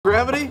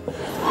gravity?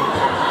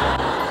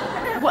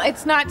 Well,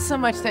 it's not so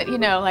much that, you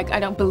know, like, I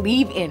don't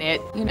believe in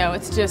it. You know,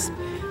 it's just,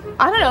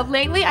 I don't know,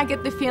 lately I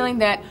get the feeling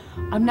that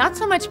I'm not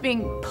so much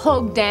being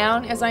pulled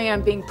down as I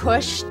am being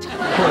pushed.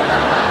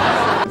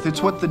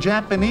 It's what the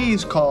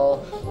Japanese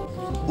call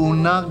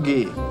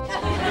unagi.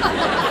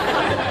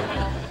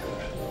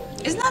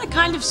 Isn't that a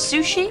kind of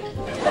sushi?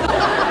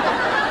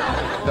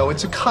 No,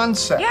 it's a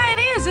concept. Yeah, it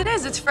is. It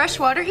is. It's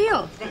freshwater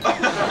eel.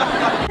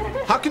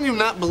 How can you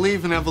not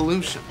believe in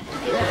evolution?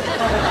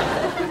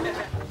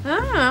 I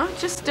don't know,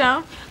 just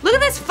don't. Look at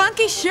this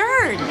funky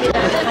shirt.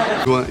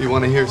 You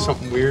want to hear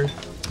something weird?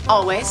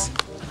 Always.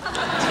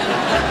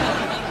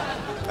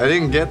 I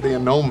didn't get the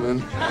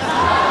annulment.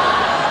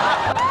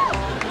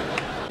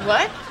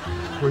 What?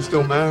 We're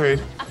still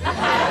married.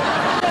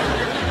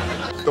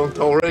 Don't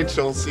tell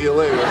Rachel. See you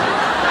later.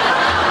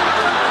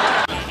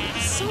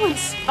 So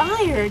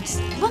inspired.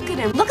 Just look at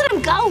him. Look at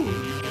him go.